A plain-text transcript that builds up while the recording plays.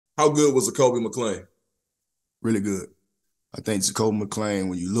How good was Kobe McClain? Really good. I think Jacoby McClain,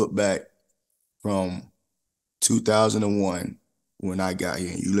 when you look back from 2001 when I got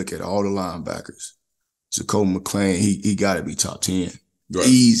here and you look at all the linebackers, Jacoby McClain, he got to be top 10. Right.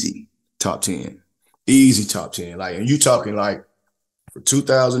 Easy top 10. Easy top 10. Like, and you talking like for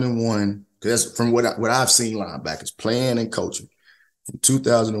 2001, because that's from what I've seen linebackers playing and coaching from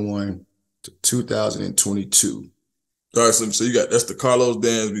 2001 to 2022. All right, so you got that's the Carlos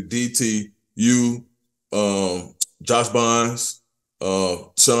Dansby, DT, you, Josh Bynes,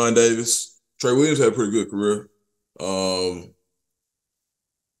 Sean Davis. Trey Williams had a pretty good career.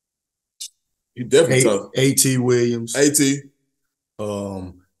 He definitely tough. A.T. Williams. A.T.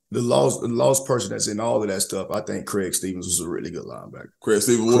 The lost person that's in all of that stuff, I think Craig Stevens was a really good linebacker. Craig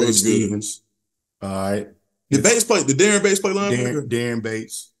Stevens was good. All right. Did Darren Bates play linebacker? Darren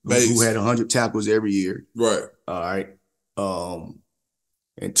Bates. Who had 100 tackles every year. Right. All right.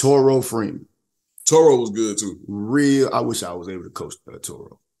 And Toro Frmr. Toro was good too. I wish I was able to coach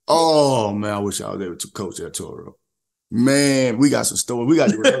Toro. Oh man, I wish I was able to coach that Toro. Man, we got some stories. We got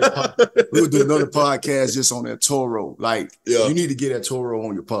to do we'll do another podcast just on that Toro. Like, you need to get that Toro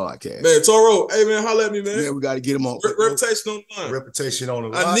on your podcast. Man, Toro, hey man, holla at me, man. Yeah, we got to get him on. Reputation on the line. Reputation on the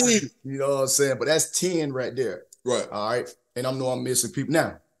line. I need it. You know what I'm saying? But that's 10 right there. Right. All right. And I know I'm missing people.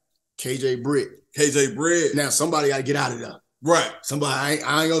 Now, KJ Britt. Now, somebody got to get out of there. Right. Somebody,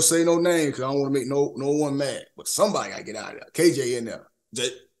 I ain't going to say no name because I don't want to make no one mad. But somebody got to get out of there. KJ in there.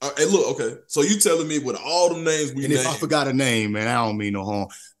 Hey, look, okay. So you telling me with all the names we named. And if I forgot a name, man, I don't mean no harm.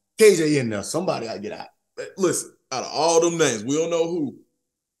 KJ in there. Somebody got to get out. Listen, out of all them names, we don't know who.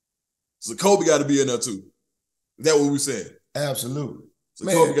 Jacoby got to be in there too. Is that what we saying? Absolutely.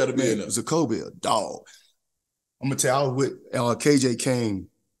 Jacoby got to be in there. Jacoby a dog. I'm gonna tell you, I was with KJ came.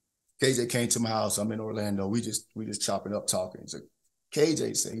 KJ came to my house. I'm in Orlando. We just chopping up talking. So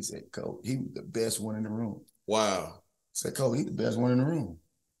KJ said, he said, Cole, he was the best one in the room. Wow. I said, Cole, he's the best one in the room.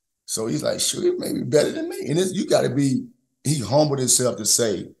 So he's like, sure, he may be better than me. And you got to be, he humbled himself to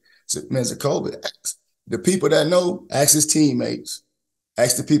say, man, Jacoby, the people that know, ask his teammates,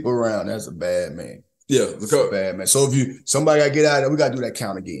 ask the people around. That's a bad man. Yeah, that's a bad man. So if somebody got to get out of there, we got to do that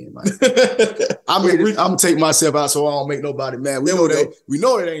count again. I'm going to take myself out so I don't make nobody mad. We know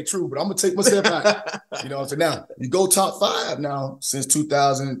that ain't true, but I'm going to take myself out. You know what I'm saying? Now, you go top 5 now since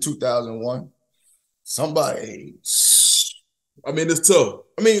 2000, 2001. Somebody. I mean, it's tough.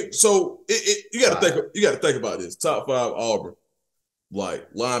 I mean, so you got to think about this. Top 5 Auburn, like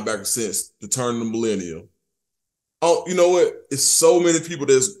linebacker since the turn of the millennium. Oh, you know what? It's so many people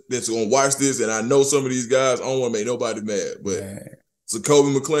that's gonna watch this, and I know some of these guys. I don't want to make nobody mad, but so Kobe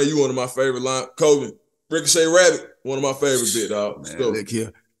McClain, you one of my favorite Kobe Ricochet Rabbit, one of my favorite bit, dog. Man, look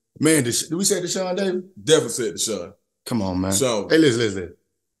here, man. Did we say Deshaun Davis? Definitely said Deshaun. Come on, man. Sean. Hey, listen.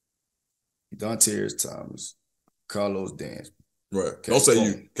 Dontaris Thomas, Carlos Dansby. Right. Don't say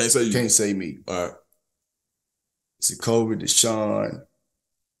you. Can't say you. Can't say me. All right. It's Kobe, Deshaun,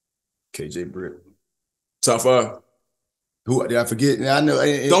 KJ Britt. Top 5. Who did I forget? I know.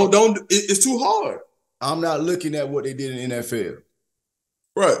 Don't. It's too hard. I'm not looking at what they did in the NFL.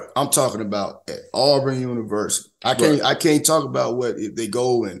 Right. I'm talking about at Auburn University. I can't talk about what if they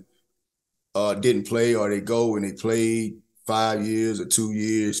go and didn't play, or they go and they played 5 years or 2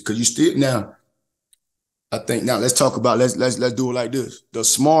 years. Because you still now. I think now let's talk about let's do it like this. The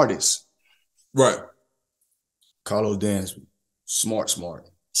smartest. Right. Carlos Dansby. Smart.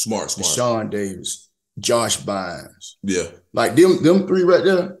 Deshaun Davis. Josh Bynes. Yeah. Like them 3 right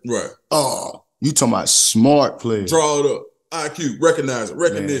there. Right. Oh, you talking about smart players. Draw it up. IQ, recognize it,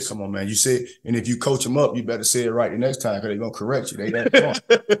 recognition. Man, come on, man. You say, and if you coach them up, you better say it right the next time because they're going to correct you. They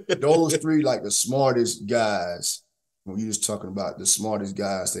that Those 3, like the smartest guys, when you just talking about the smartest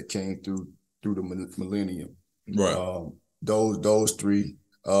guys that came through the millennium. Right. Those 3,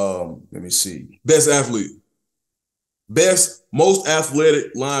 let me see. Best athlete. Most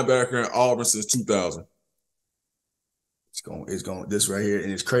athletic linebacker in Auburn since 2000. It's going this right here,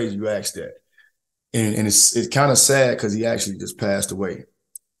 and it's crazy you asked that. And it's kind of sad because he actually just passed away.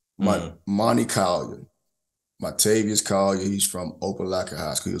 Monty Collier, Montavious Collier, he's from Opelika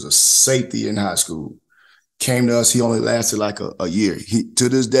High School. He was a safety in high school. Came to us, he only lasted like a year. To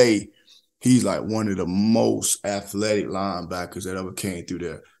this day, he's like one of the most athletic linebackers that ever came through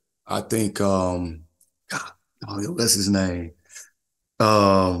there. I think, what's his name?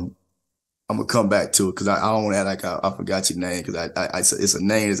 I'm gonna come back to it because I don't want to act like I forgot your name because it's a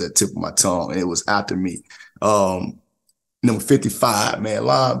name that's at the tip of my tongue and it was after me. Number 55, man,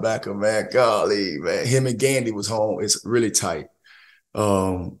 linebacker, man, golly, man. Him and Gandy was home. It's really tight.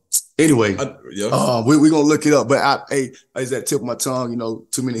 Anyway, yeah. We're gonna look it up. But it's that tip of my tongue,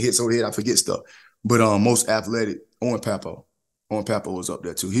 too many hits over the head, I forget stuff. But most athletic, Owen Papo. Owen Papo was up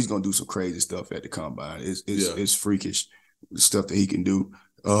there too. He's gonna do some crazy stuff at the combine. It's freakish, the stuff that he can do.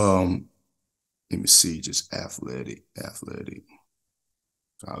 Let me see, just athletic. Owen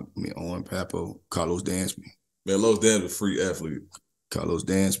Papo, Carlos Dansby. Man, Carlos Dansby, free athlete. Carlos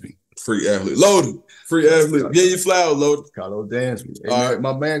Dansby. Free athlete. Loaded. Free athlete. Get your flowers, Loaded. Carlos Dansby. Hey, man, right.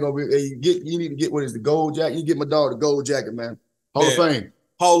 My man gonna be, you need to get what is the gold jacket? You get my dog the gold jacket, man. Hall of Fame.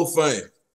 Hall of Fame.